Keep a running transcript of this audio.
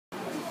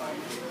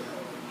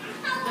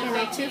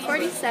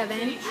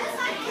247.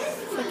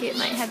 Looks like it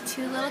might have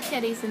two little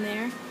kitties in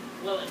there.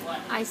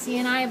 I see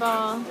an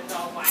eyeball.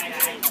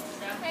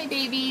 Hi,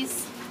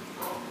 babies.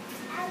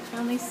 I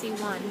only see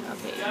one.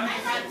 Okay.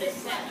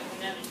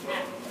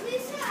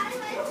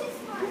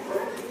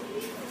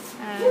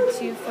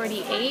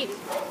 248.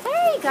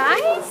 Hey,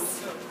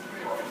 guys.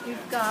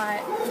 We've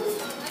got...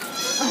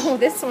 Oh,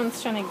 this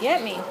one's trying to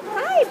get me.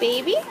 Hi,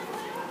 baby.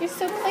 You're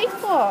so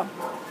playful.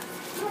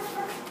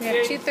 We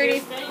have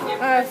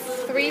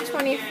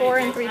 324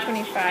 and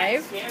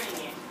 325.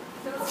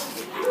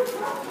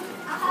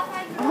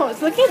 Oh,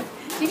 look at...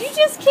 Did you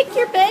just kick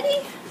your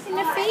Betty in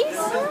the face?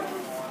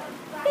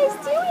 What are you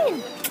guys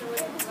doing?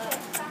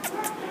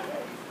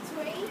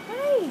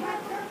 Hi.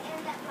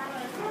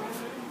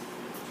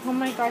 Oh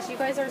my gosh, you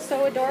guys are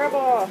so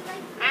adorable.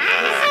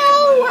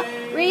 Ow!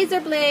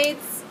 Razor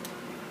blades.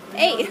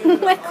 Hey,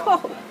 let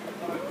go.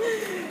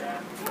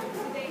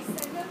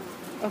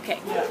 Okay.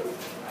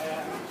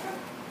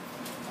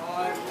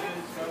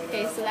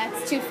 Okay, so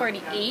that's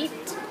 248.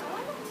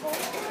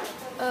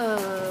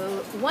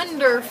 Oh,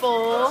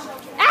 wonderful.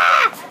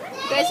 Ah!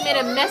 You guys made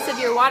a mess of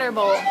your water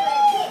bowl.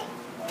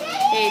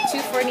 Okay,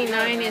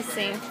 249 is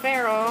St.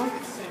 Farrell. I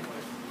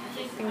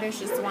think there's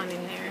just one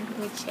in there. Let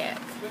me check.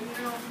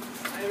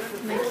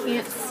 And I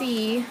can't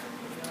see.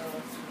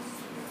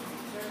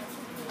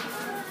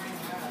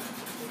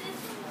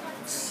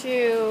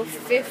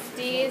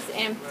 250 is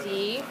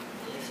empty.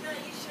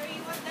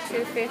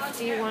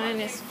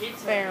 251 is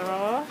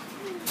Farrell.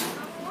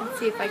 Let's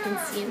see if I can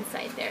see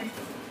inside there.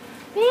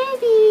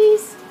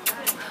 Babies!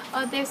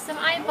 Oh, there's some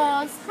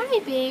eyeballs. Hi,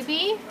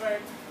 baby.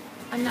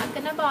 I'm not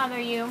going to bother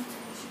you.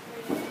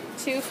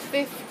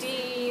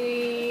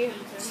 252.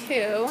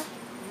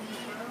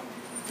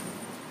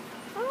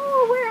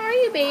 Oh, where are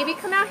you, baby?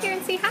 Come out here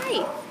and say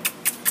hi.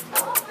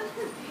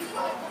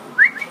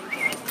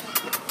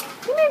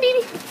 Come here,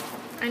 baby.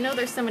 I know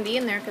there's somebody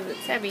in there because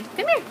it's heavy.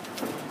 Come here.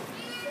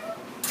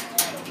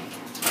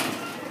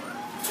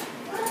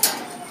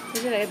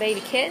 Is it a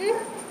baby kitten?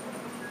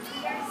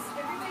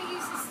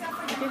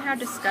 Look at how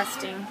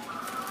disgusting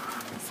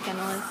this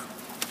kennel is.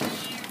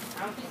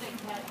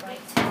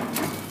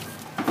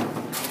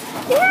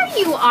 There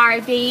you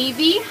are,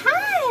 baby.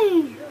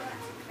 Hi.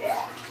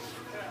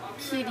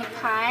 Cutie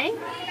pie.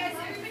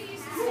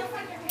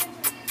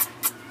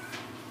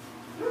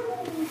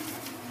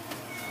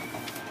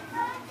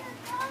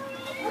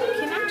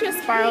 Can I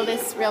just borrow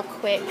this real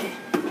quick?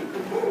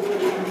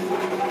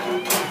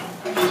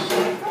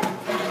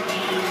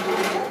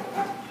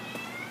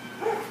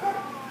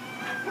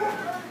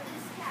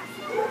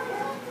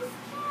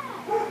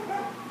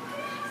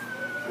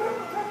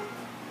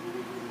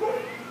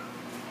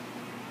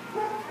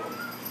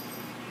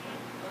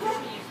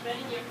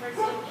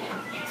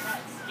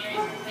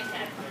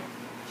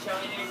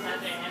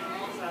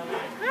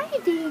 Hi,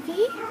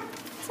 baby.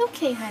 It's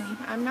okay, honey.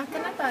 I'm not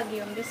going to bug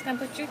you. I'm just going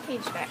to put your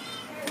cage back.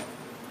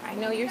 I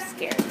know you're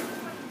scared.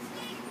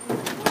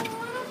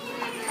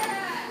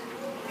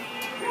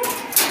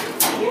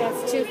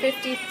 That's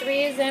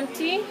 253 is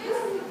empty.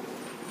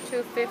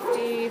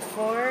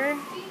 254.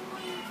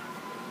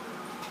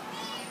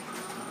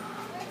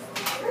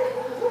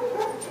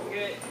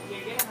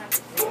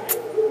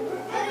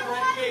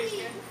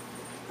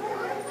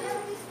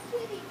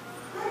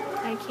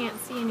 I can't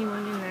see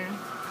anyone in there.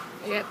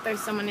 Yep, there's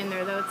someone in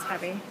there though, it's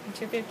heavy.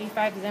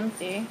 255 is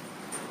empty.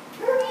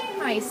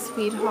 Hi,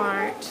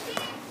 sweetheart.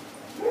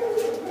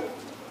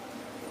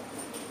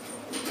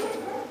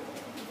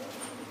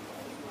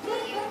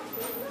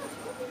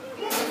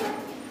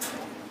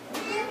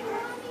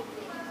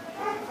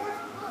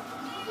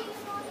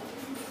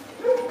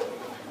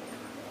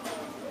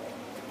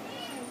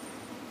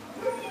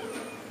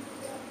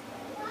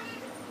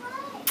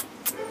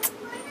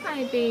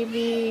 Hi,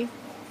 baby.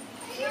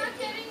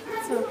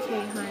 It's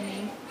okay,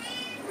 honey.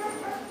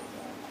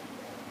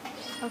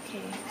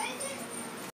 Okay.